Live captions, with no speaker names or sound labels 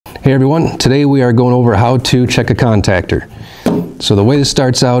Hey everyone, today we are going over how to check a contactor. So the way this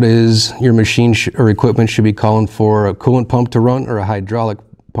starts out is your machine or equipment should be calling for a coolant pump to run or a hydraulic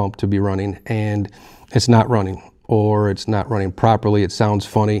pump to be running, and it's not running, or it's not running properly, it sounds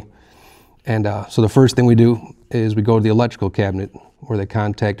funny. And so the first thing we do is we go to the electrical cabinet where the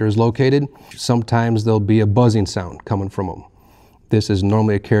contactor is located. Sometimes there'll be a buzzing sound coming from them. This is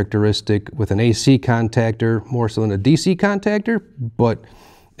normally a characteristic with an AC contactor more so than a DC contactor, but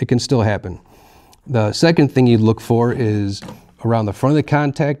it can still happen. The second thing you'd look for is around the front of the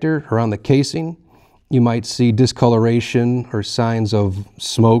contactor, around the casing, you might see discoloration or signs of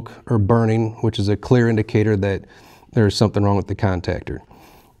smoke or burning, which is a clear indicator that there's something wrong with the contactor.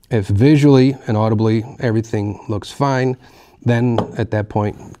 If visually and audibly everything looks fine, then at that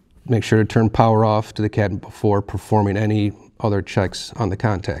point, make sure to turn power off to the cabinet before performing any other checks on the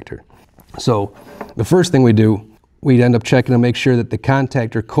contactor. So the first thing we do, we'd end up checking to make sure that the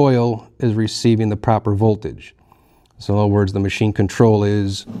contactor coil is receiving the proper voltage. So in other words, the machine control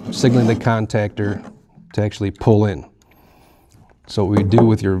is signaling the contactor to actually pull in. So what we do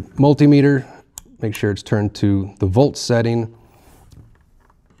with your multimeter, make sure it's turned to the volt setting,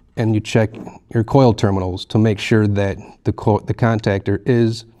 and you check your coil terminals to make sure that the contactor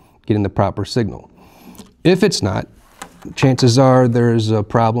is getting the proper signal. If it's not, chances are there's a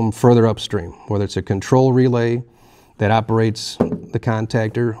problem further upstream, whether it's a control relay that operates the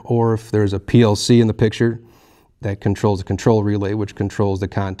contactor, or if there's a PLC in the picture that controls the control relay, which controls the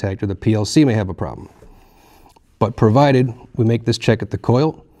contactor, the PLC may have a problem. But provided we make this check at the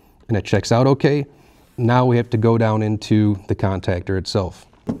coil and it checks out okay, now we have to go down into the contactor itself.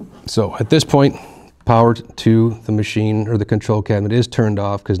 So at this point, power to the machine or the control cabinet is turned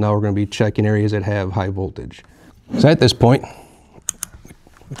off because now we're going to be checking areas that have high voltage. So at this point,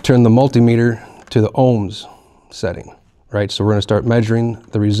 turn the multimeter to the ohms setting, right? So we're going to start measuring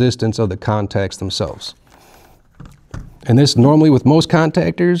the resistance of the contacts themselves. And this normally with most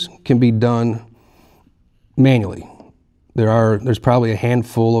contactors can be done manually. There's probably a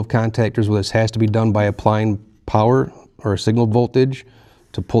handful of contactors where this has to be done by applying power or a signal voltage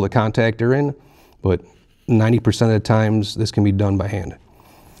to pull the contactor in, but 90% of the times this can be done by hand.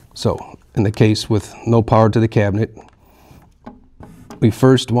 So in the case with no power to the cabinet, we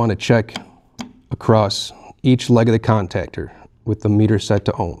first want to check across each leg of the contactor with the meter set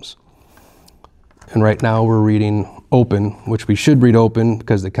to ohms. And right now we're reading open, which we should read open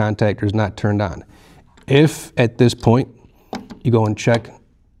because the contactor is not turned on. If at this point you go and check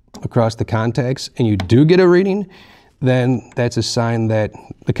across the contacts and you do get a reading, then that's a sign that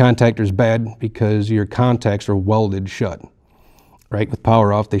the contactor is bad because your contacts are welded shut. Right? With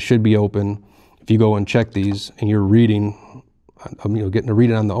power off, they should be open. If you go and check these and you're reading, getting a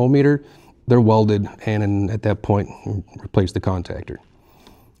reading on the ohm meter, they're welded, and at that point, replace the contactor.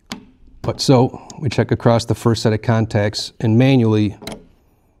 But so, we check across the first set of contacts and manually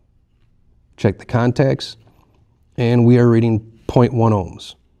check the contacts, and we are reading 0.1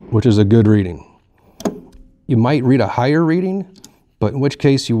 ohms, which is a good reading. You might read a higher reading, but in which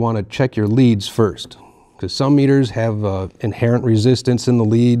case you want to check your leads first, because some meters have inherent resistance in the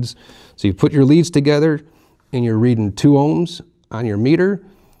leads. So you put your leads together and you're reading 2 ohms on your meter.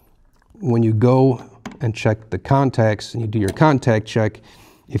 When you go and check the contacts and you do your contact check,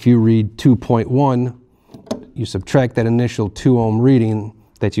 if you read 2.1, you subtract that initial 2 ohm reading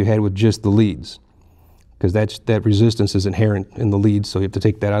that you had with just the leads, because that resistance is inherent in the leads, so you have to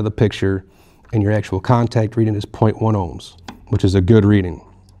take that out of the picture, and your actual contact reading is 0.1 ohms, which is a good reading.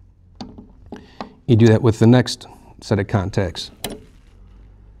 You do that with the next set of contacts.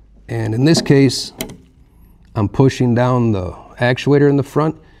 And in this case, I'm pushing down the actuator in the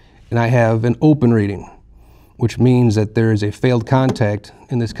front, and I have an open reading, which means that there is a failed contact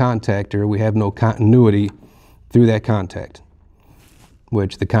in this contactor. We have no continuity through that contact,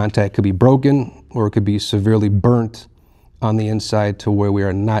 which the contact could be broken or it could be severely burnt on the inside to where we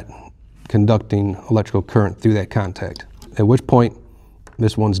are not conducting electrical current through that contact, at which point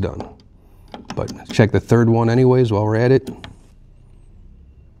this one's done. But check the third one anyways while we're at it.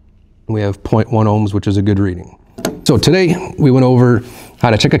 We have 0.1 ohms, which is a good reading. So today we went over how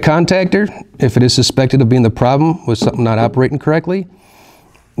to check a contactor if it is suspected of being the problem with something not operating correctly.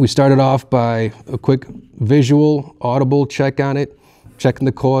 We started off by a quick visual, audible check on it, checking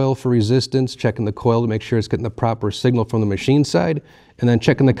the coil for resistance, checking the coil to make sure it's getting the proper signal from the machine side, and then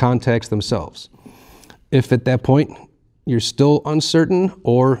checking the contacts themselves. If at that point you're still uncertain,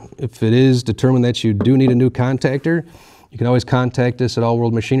 or if it is determined that you do need a new contactor, you can always contact us at All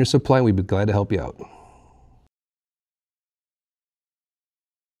World Machinery Supply, and we'd be glad to help you out.